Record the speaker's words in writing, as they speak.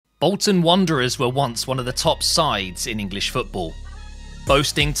Bolton Wanderers were once one of the top sides in English football,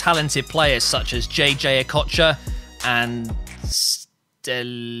 boasting talented players such as JJ Okocha and Stelios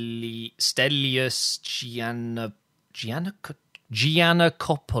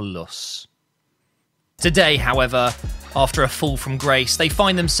Giannakopoulos. Today, however, after a fall from grace, they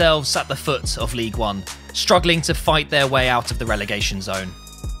find themselves at the foot of League One, struggling to fight their way out of the relegation zone.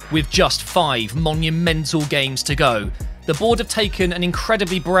 With just 5 monumental games to go, the board have taken an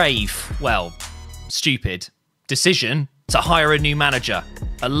incredibly brave, well, stupid, decision to hire a new manager,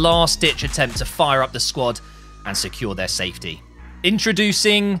 a last-ditch attempt to fire up the squad and secure their safety.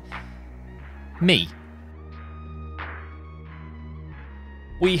 Introducing me.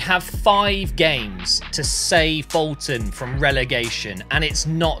 We have 5 games to save Bolton from relegation, and it's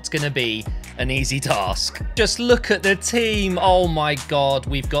not going to be an easy task. Just look at the team. Oh my God,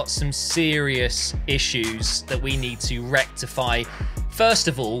 we've got some serious issues that we need to rectify. First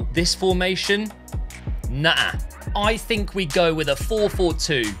of all, this formation, nah. I think we go with a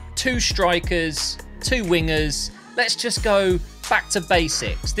 4-4-2. 2 strikers, 2 wingers. Let's just go back to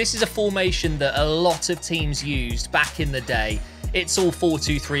basics. This is a formation that a lot of teams used back in the day. It's all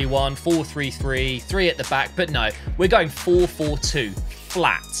 4-2-3-1, 4-3-3, 3 at the back, but no, we're going 4-4-2,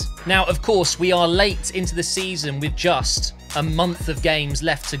 flat. Now, of course, we are late into the season with just a month of games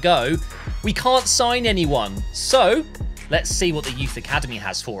left to go. We can't sign anyone, so let's see what the Youth Academy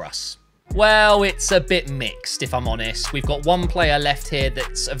has for us. Well, it's a bit mixed, if I'm honest. We've got 1 player left here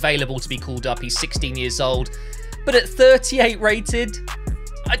that's available to be called up. He's 16 years old, but at 38 rated,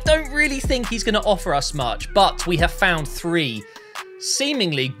 I don't really think he's going to offer us much, but we have found 3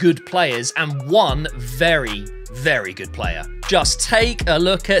 seemingly good players and 1 very, very good player. Just take a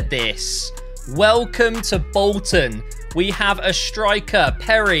look at this. Welcome to Bolton. We have a striker,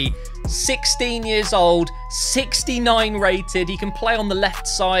 Perry, 16 years old, 69 rated. He can play on the left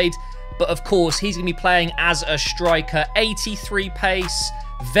side, but of course he's going to be playing as a striker. 83 pace,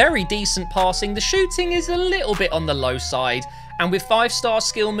 very decent passing. The shooting is a little bit on the low side. And with 5-star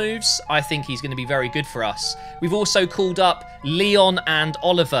skill moves, I think he's going to be very good for us. We've also called up Leon and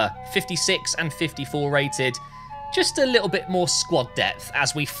Oliver, 56 and 54 rated. Just a little bit more squad depth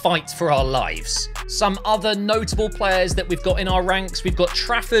as we fight for our lives. Some other notable players that we've got in our ranks. We've got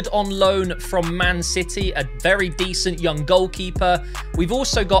Trafford on loan from Man City, a very decent young goalkeeper. We've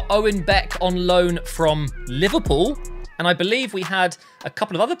also got Owen Beck on loan from Liverpool. And I believe we had a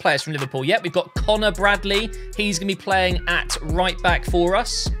couple of other players from Liverpool. Yep, we've got Connor Bradley. He's going to be playing at right back for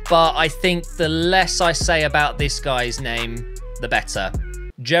us. But I think the less I say about this guy's name, the better.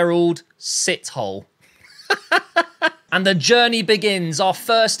 Gerald Sithole. And the journey begins. Our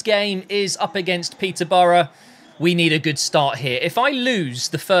first game is up against Peterborough. We need a good start here. If I lose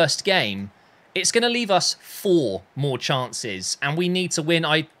the first game, it's going to leave us 4 more chances. And we need to win,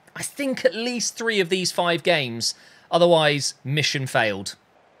 I think, at least 3 of these 5 games. Otherwise, mission failed.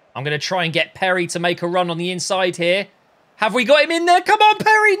 I'm going to try and get Perry to make a run on the inside here. Have we got him in there? Come on,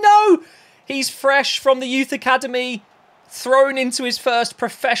 Perry, no! He's fresh from the Youth Academy, thrown into his first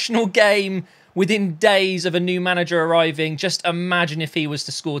professional game within days of a new manager arriving. Just imagine if he was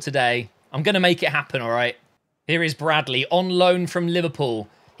to score today. I'm going to make it happen, all right? Here is Bradley on loan from Liverpool.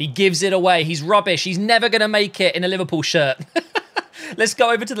 He gives it away. He's rubbish. He's never going to make it in a Liverpool shirt. Let's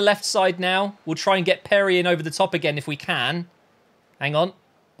go over to the left side now. We'll try and get Perry in over the top again if we can. Hang on.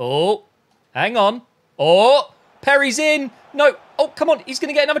 Oh, hang on. Oh, Perry's in. No. Oh, come on. He's going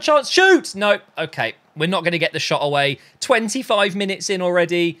to get another chance. Shoot. No. Okay. We're not going to get the shot away. 25 minutes in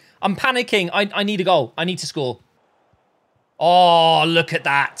already. I'm panicking. I need a goal. I need to score. Oh, look at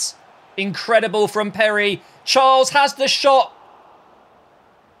that. Incredible from Perry. Charles has the shot.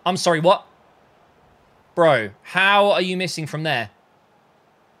 I'm sorry, what? Bro, how are you missing from there?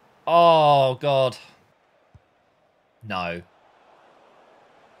 Oh, God. No.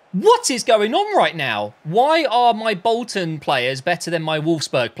 What is going on right now? Why are my Bolton players better than my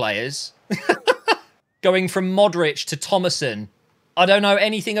Wolfsburg players? Going from Modric to Thomason. I don't know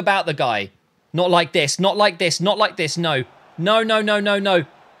anything about the guy. Not like this, not like this, not like this. No. No, no, no, no, no.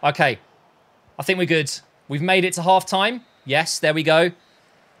 Okay. I think we're good. We've made it to half-time. Yes, there we go.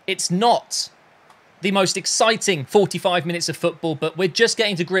 It's not the most exciting 45 minutes of football, but we're just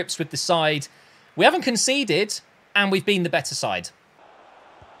getting to grips with the side. We haven't conceded, and we've been the better side.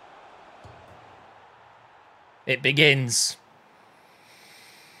 It begins.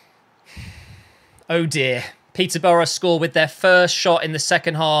 Oh dear. Peterborough score with their first shot in the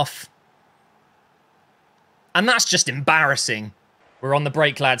second half. And that's just embarrassing. We're on the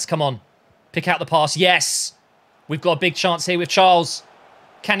break, lads. Come on. Pick out the pass. Yes. We've got a big chance here with Charles.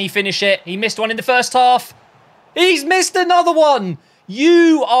 Can he finish it? He missed one in the first half. He's missed another one.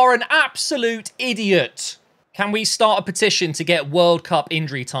 You are an absolute idiot. Can we start a petition to get World Cup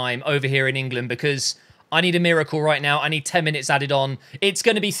injury time over here in England? Because I need a miracle right now. I need 10 minutes added on. It's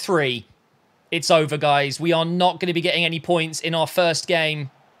going to be 3. It's over, guys. We are not going to be getting any points in our first game.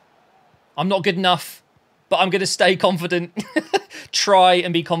 I'm not good enough, but I'm going to stay confident. Try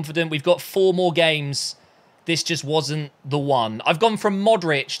and be confident. We've got 4 more games. This just wasn't the one. I've gone from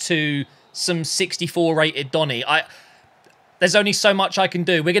Modric to some 64 rated Donny. There's only so much I can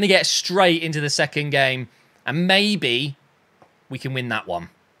do. We're going to get straight into the second game, and maybe we can win that one.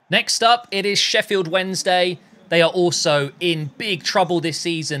 Next up, it is Sheffield Wednesday. They are also in big trouble this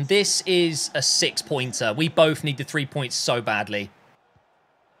season. This is a 6-pointer. We both need the 3 points so badly.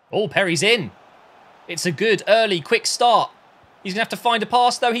 Oh, Perry's in. It's a good, early, quick start. He's going to have to find a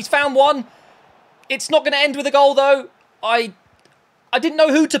pass, though. He's found one. It's not going to end with a goal, though. I didn't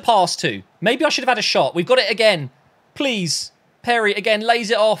know who to pass to. Maybe I should have had a shot. We've got it again. Please. Perry, again, lays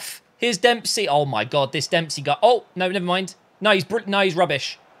it off. Here's Dempsey. Oh, my God, this Dempsey guy. Oh, no, never mind. No, he's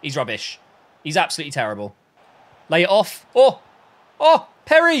rubbish. He's rubbish. He's absolutely terrible. Lay it off. Oh,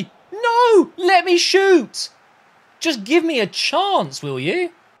 Perry. No, let me shoot. Just give me a chance, will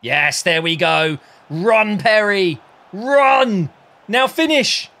you? Yes, there we go. Run, Perry. Run. Now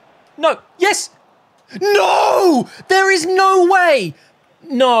finish. No. Yes. No. There is no way.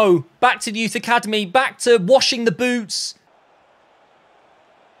 No. Back to the youth academy. Back to washing the boots.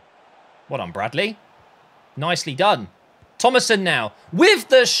 Well done, Bradley. Nicely done. Thomason now with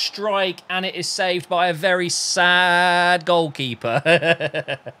the strike, and it is saved by a very sad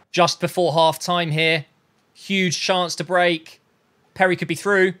goalkeeper. Just before half-time here. Huge chance to break. Perry could be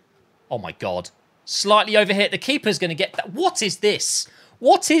through. Oh, my God. Slightly overhit. The keeper's going to get that. What is this?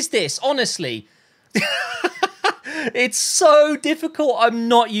 What is this? Honestly. It's so difficult. I'm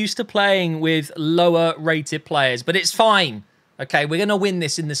not used to playing with lower-rated players, but it's fine. Okay, we're going to win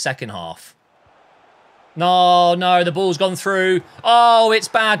this in the second half. No, the ball's gone through. Oh, it's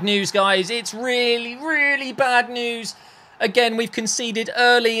bad news, guys. It's really, really bad news. Again, we've conceded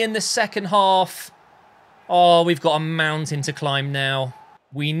early in the second half. Oh, we've got a mountain to climb now.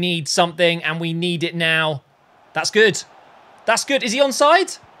 We need something, and we need it now. That's good. That's good. Is he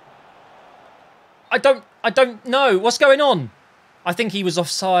onside? I don't know. What's going on? I think he was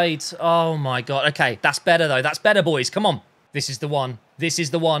offside. Oh, my God. Okay, that's better, though. That's better, boys. Come on. This is the one. This is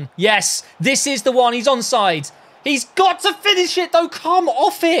the one. Yes, this is the one. He's onside. He's got to finish it, though. Come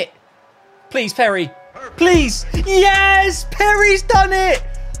off it. Please, Perry. Please. Yes, Perry's done it.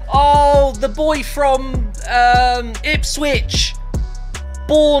 Oh, the boy from Ipswich.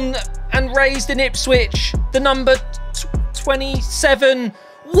 Born and raised in Ipswich. The number 27.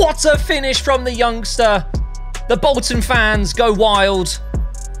 What a finish from the youngster. The Bolton fans go wild.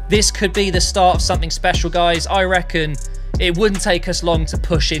 This could be the start of something special, guys. I reckon it wouldn't take us long to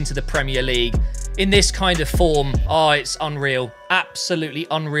push into the Premier League. In this kind of form, oh, it's unreal. Absolutely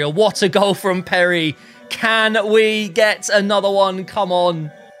unreal. What a goal from Perry. Can we get another one? Come on.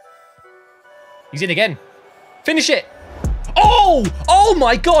 He's in again. Finish it. Oh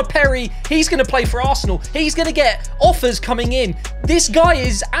my God, Perry. He's going to play for Arsenal. He's going to get offers coming in. This guy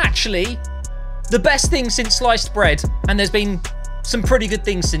is actually the best thing since sliced bread. And there's been some pretty good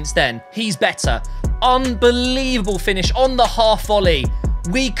things since then. He's better. Unbelievable finish on the half volley.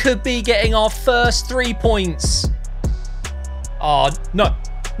 We could be getting our first 3 points. Oh, no.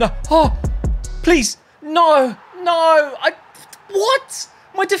 Oh, please. No. What?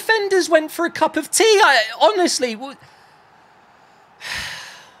 My defenders went for a cup of tea. Honestly.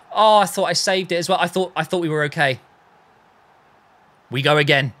 Oh, I thought I saved it as well. I thought we were okay. We go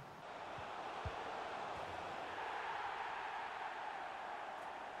again.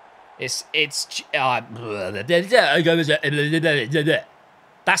 That's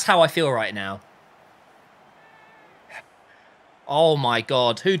how I feel right now. Oh my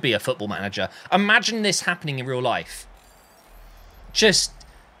God, who'd be a football manager? Imagine this happening in real life. Just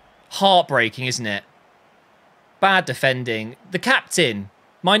heartbreaking, isn't it? Bad defending. The captain,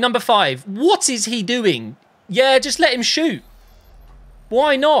 my number 5. What is he doing? Yeah, just let him shoot.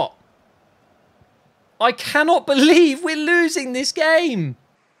 Why not? I cannot believe we're losing this game.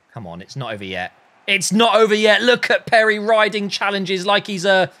 Come on, it's not over yet. It's not over yet. Look at Perry riding challenges like he's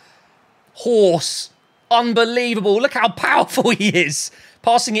a horse. Unbelievable. Look how powerful he is.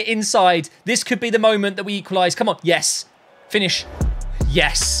 Passing it inside. This could be the moment that we equalise. Come on. Yes. Finish.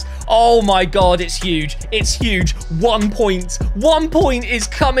 Yes. Oh my God, it's huge. It's huge. 1 point. 1 point is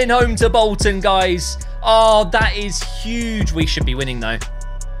coming home to Bolton, guys. Oh, that is huge. We should be winning, though.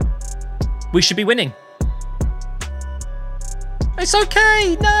 We should be winning. It's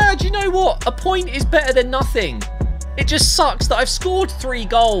okay. Nah, do you know what? A point is better than nothing. It just sucks that I've scored 3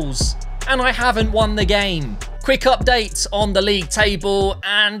 goals and I haven't won the game. Quick update on the league table,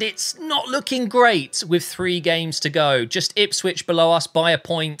 and it's not looking great with 3 games to go. Just Ipswich below us by a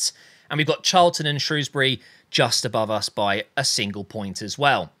point, and we've got Charlton and Shrewsbury just above us by a single point as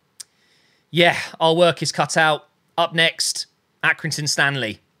well. Yeah, our work is cut out. Up next, Accrington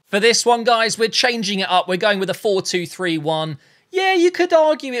Stanley. For this one, guys, we're changing it up. We're going with a 4-2-3-1. Yeah, you could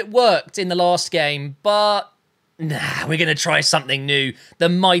argue it worked in the last game, but nah, we're going to try something new. The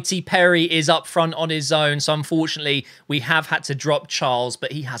mighty Perry is up front on his own, so unfortunately, we have had to drop Charles,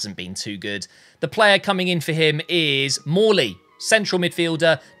 but he hasn't been too good. The player coming in for him is Morley, central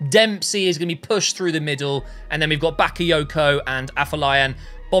midfielder. Dempsey is going to be pushed through the middle, and then we've got Bakayoko and Afolayan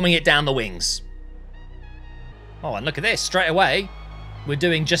bombing it down the wings. Oh, and look at this, straight away, we're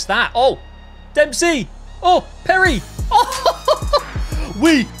doing just that. Oh, Dempsey! Oh, Perry! Oh!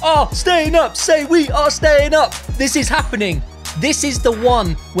 We are staying up. Say we are staying up. This is happening. This is the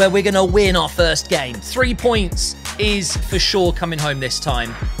one where we're going to win our first game. 3 points is for sure coming home this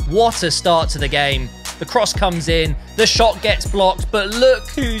time. What a start to the game. The cross comes in. The shot gets blocked. But look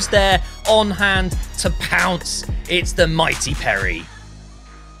who's there on hand to pounce. It's the mighty Perry.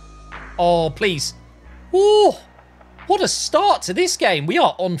 Oh, please. Ooh, what a start to this game. We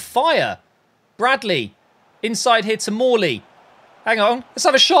are on fire. Bradley inside here to Morley. Hang on, let's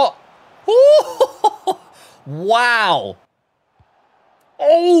have a shot. Ooh, wow.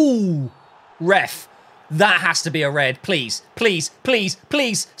 Oh, ref, that has to be a red. Please, please, please,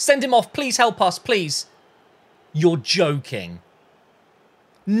 please, send him off. Please help us, please. You're joking.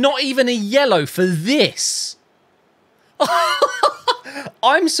 Not even a yellow for this.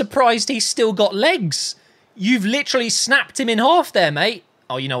 I'm surprised he's still got legs. You've literally snapped him in half there, mate.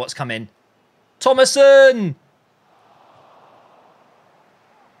 Oh, you know what's coming. Thomason.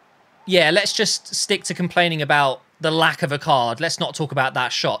 Yeah, let's just stick to complaining about the lack of a card. Let's not talk about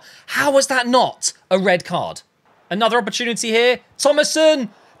that shot. How was that not a red card? Another opportunity here. Thomason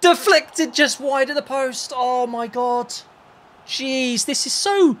deflected just wide of the post. Oh, my God. Jeez, this is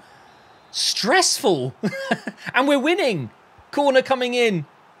so stressful. And we're winning. Corner coming in.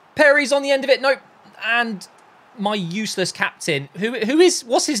 Perry's on the end of it. Nope. And my useless captain.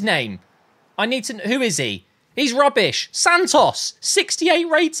 What's his name? I need to know. Who is he? He's rubbish. Santos, 68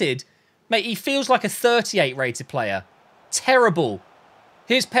 rated. Mate, he feels like a 38 rated player. Terrible.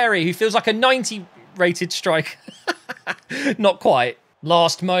 Here's Perry, who feels like a 90 rated striker. Not quite.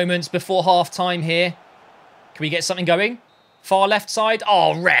 Last moments before half-time here. Can we get something going? Far left side.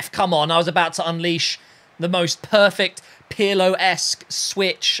 Oh, ref, come on. I was about to unleash the most perfect Pirlo-esque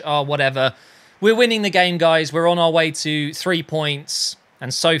switch. Oh, whatever. We're winning the game, guys. We're on our way to 3 points.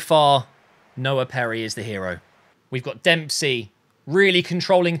 And so far, Noah Perry is the hero. We've got Dempsey really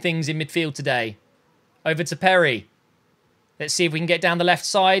controlling things in midfield today. Over to Perry. Let's see if we can get down the left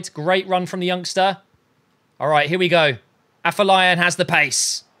side. Great run from the youngster. All right, here we go. Afolayan has the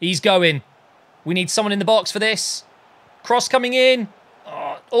pace. He's going. We need someone in the box for this. Cross coming in.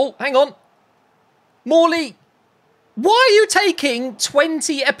 Oh, hang on. Morley. Why are you taking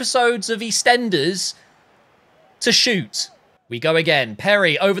 20 episodes of EastEnders to shoot? We go again.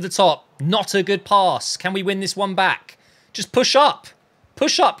 Perry over the top. Not a good pass. Can we win this one back? Just push up.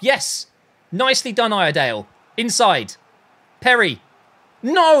 Push up. Yes. Nicely done, Iredale. Inside. Perry.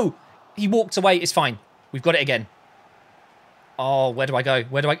 No. He walked away. It's fine. We've got it again. Oh, where do I go?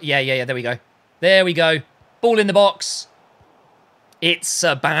 Where do I... Yeah. There we go. There we go. Ball in the box. It's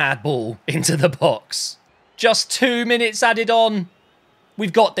a bad ball into the box. Just 2 minutes added on.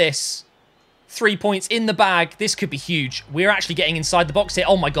 We've got this. 3 points in the bag. This could be huge. We're actually getting inside the box here.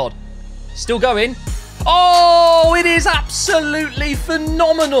 Oh, my God. Still going. Oh, it is absolutely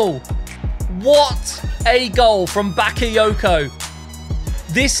phenomenal. What a goal from Bakayoko.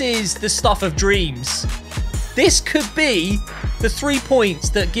 This is the stuff of dreams. This could be the 3 points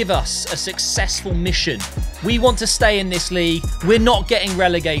that give us a successful mission. We want to stay in this league. We're not getting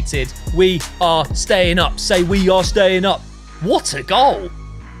relegated. We are staying up. Say we are staying up. What a goal.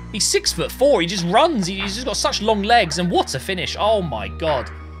 He's 6'4". He just runs. He's just got such long legs. And what a finish. Oh, my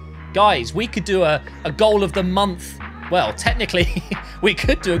God. Guys, we could do a goal of the month. Well, technically, we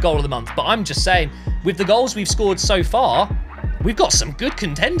could do a goal of the month. But I'm just saying, with the goals we've scored so far, we've got some good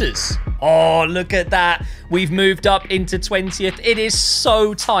contenders. Oh, look at that. We've moved up into 20th. It is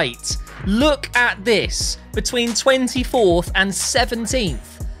so tight. Look at this. Between 24th and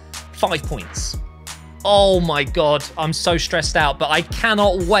 17th. 5 points. Oh my God, I'm so stressed out, but I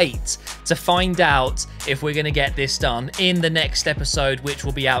cannot wait to find out if we're going to get this done in the next episode, which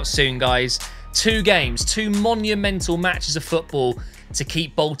will be out soon, guys. 2 games, 2 monumental matches of football to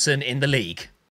keep Bolton in the league.